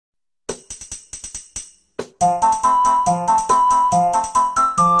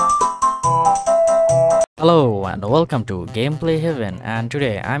Hello and welcome to Gameplay Heaven, and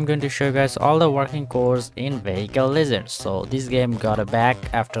today I'm going to show you guys all the working codes in Vehicle Legends. So this game got a back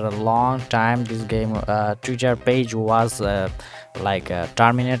after a long time. This game Twitter page was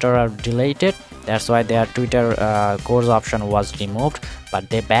Terminator or deleted. That's why their Twitter codes option was removed, but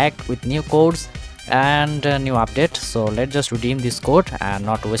they back with new codes and a new update. So let's just redeem this code and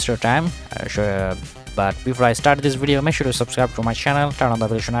not waste your time. But before I start this video, make sure to subscribe to my channel, turn on the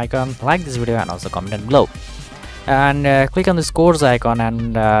bell icon, like this video and also comment below. And click on this codes icon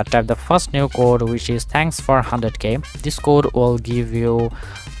and type the first new code, which is thanks for 100k. This code will give you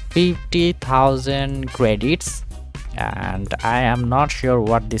 50,000 credits, and I am not sure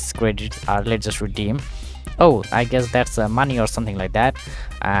what these credits are. Let's just redeem. Oh, I guess that's money or something like that.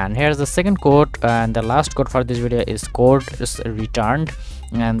 And here's the second code, and the last code for this video is code is returned,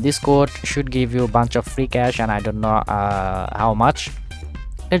 and this code should give you a bunch of free cash, and I don't know how much.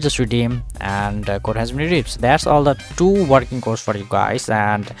 Let's just redeem, and code has been redeemed. So that's all the two working codes for you guys,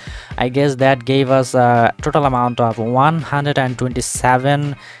 and I guess that gave us a total amount of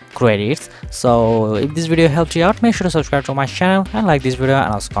 127 credits. So if this video helped you out, make sure to subscribe to my channel and like this video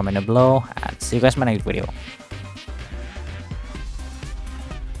and also comment below, and see you guys in my next video.